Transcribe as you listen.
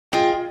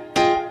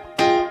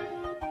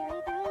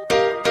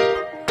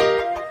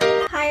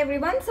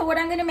everyone. So what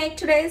I'm going to make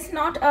today is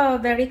not a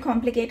very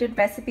complicated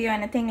recipe or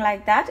anything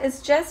like that.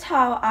 It's just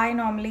how I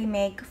normally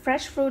make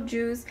fresh fruit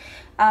juice.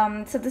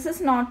 So this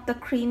is not the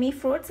creamy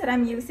fruits that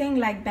I'm using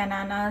like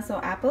bananas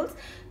or apples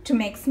to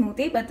make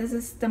smoothie, but this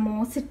is the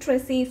more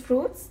citrusy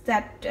fruits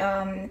that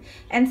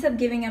ends up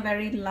giving a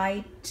very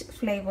light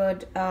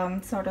flavored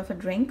sort of a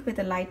drink with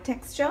a light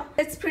texture.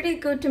 It's pretty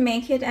good to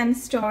make it and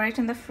store it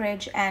in the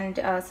fridge, and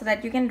so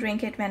that you can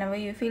drink it whenever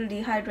you feel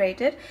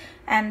dehydrated.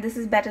 And this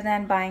is better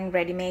than buying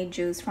ready-made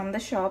juice from the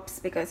shops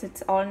because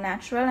it's all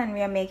natural and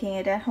we are making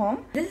it at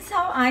home. This is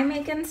how I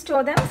make and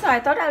store them, so I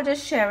thought I'll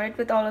just share it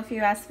with all of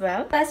you as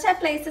well. First, I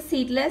place the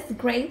seedless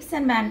grapes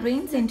and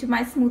mandarins into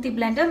my smoothie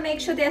blender.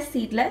 Make sure they're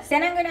seedless.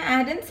 Then I'm going to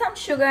add in some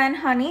sugar and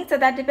honey, so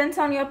that depends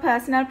on your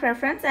personal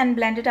preference, and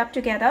blend it up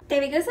together.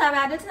 There we go. So I've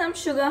added some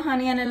sugar,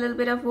 honey and a little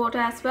bit of water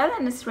as well,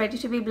 and it's ready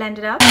to be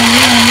blended up.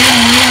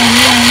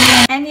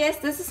 And yes,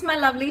 this is my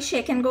lovely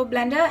shake and go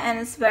blender, and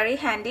it's very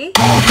handy.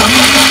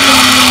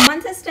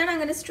 Once it's done, I'm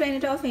going to strain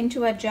it off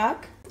into a jug.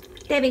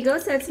 There we go.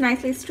 So it's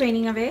nicely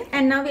straining away,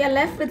 and now we are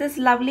left with this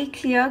lovely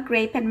clear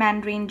grape and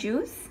mandarin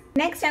juice.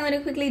 Next, I'm going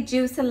to quickly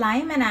juice a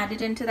lime and add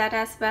it into that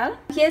as well.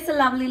 Here's a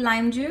lovely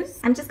lime juice.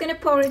 I'm just going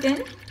to pour it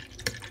in.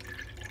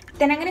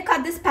 Then I'm going to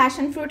cut this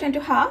passion fruit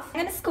into half.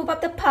 I'm going to scoop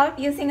up the pulp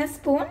using a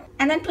spoon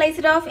and then place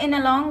it off in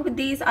along with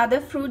these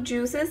other fruit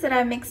juices that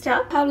I mixed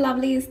up. How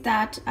lovely is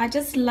that? I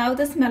just love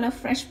the smell of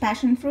fresh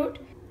passion fruit.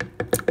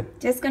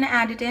 Just gonna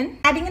add it in.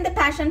 Adding in the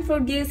passion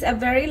fruit gives a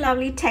very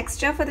lovely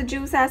texture for the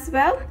juice as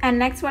well. And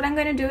next, what I'm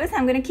going to do is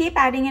I'm going to keep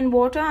adding in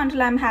water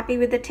until I'm happy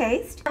with the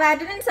taste. I've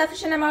added in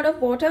sufficient amount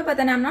of water, but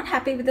then I'm not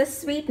happy with the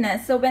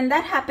sweetness. So when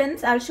that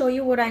happens, I'll show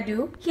you what I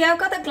do. Here I've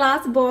got the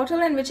glass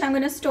bottle in which I'm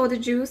going to store the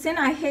juice in.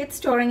 I hate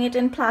storing it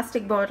in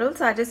plastic bottles,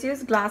 so I just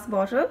use glass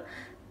bottle.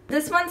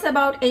 This one's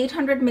about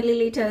 800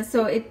 milliliters,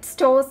 so it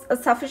stores a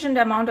sufficient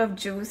amount of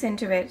juice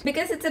into it.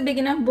 Because it's a big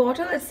enough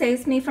bottle, it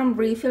saves me from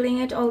refilling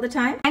it all the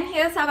time. And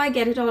here's how I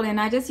get it all in.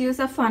 I just use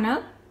a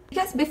funnel.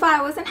 Because before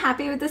I wasn't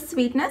happy with the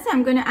sweetness,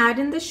 I'm going to add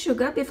in the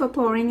sugar before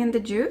pouring in the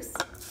juice.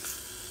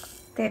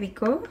 There we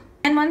go.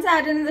 And once I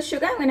add in the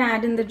sugar, I'm going to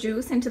add in the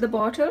juice into the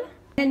bottle.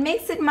 It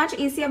makes it much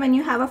easier when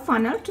you have a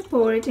funnel to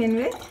pour it in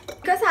with.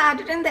 Because I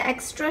added in the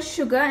extra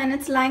sugar and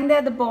it's lying there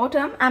at the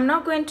bottom, I'm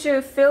not going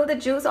to fill the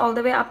juice all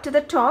the way up to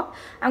the top.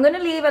 I'm going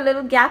to leave a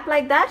little gap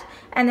like that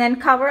and then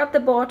cover up the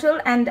bottle,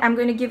 and I'm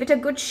going to give it a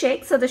good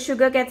shake so the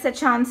sugar gets a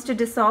chance to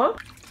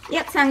dissolve.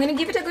 Yep, so I'm going to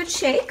give it a good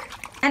shake.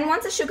 And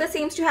once the sugar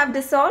seems to have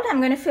dissolved, I'm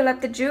going to fill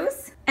up the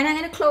juice. And I'm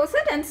going to close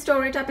it and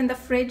store it up in the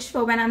fridge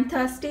for when I'm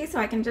thirsty, so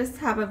I can just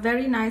have a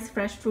very nice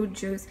fresh fruit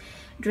juice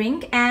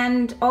drink.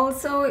 And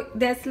also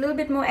there's a little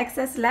bit more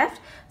excess left,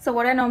 so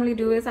what I normally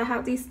do is I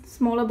have these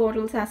smaller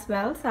bottles as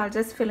well, so I'll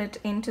just fill it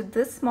into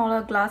this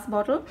smaller glass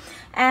bottle.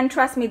 And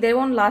trust me, they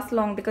won't last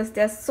long because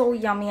they're so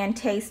yummy and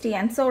tasty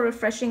and so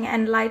refreshing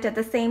and light at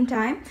the same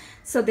time.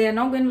 So they're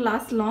not going to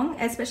last long,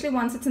 especially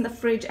once it's in the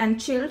fridge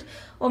and chilled.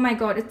 Oh my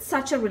god, it's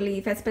such a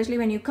relief, especially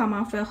when you come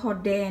after a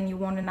hot day and you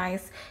want a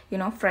nice,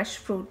 fresh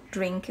fruit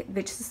drink,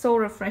 which is so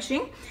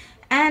refreshing.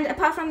 And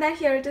apart from that,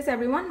 here it is,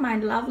 everyone. My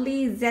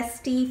lovely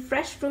zesty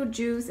fresh fruit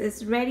juice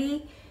is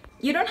ready.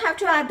 You don't have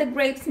to add the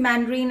grapes,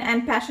 mandarin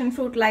and passion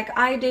fruit like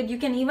I did. You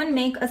can even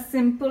make a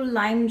simple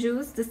lime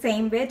juice the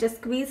same way. Just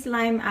squeeze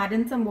lime, add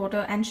in some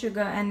water and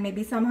sugar and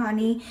maybe some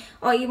honey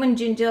or even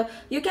ginger.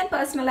 You can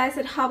personalize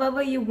it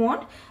however you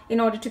want in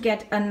order to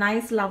get a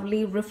nice,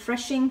 lovely,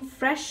 refreshing,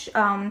 fresh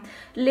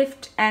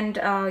lift and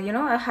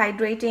a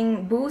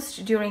hydrating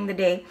boost during the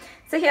day.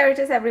 So here it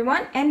is,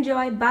 everyone.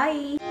 Enjoy.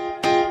 Bye.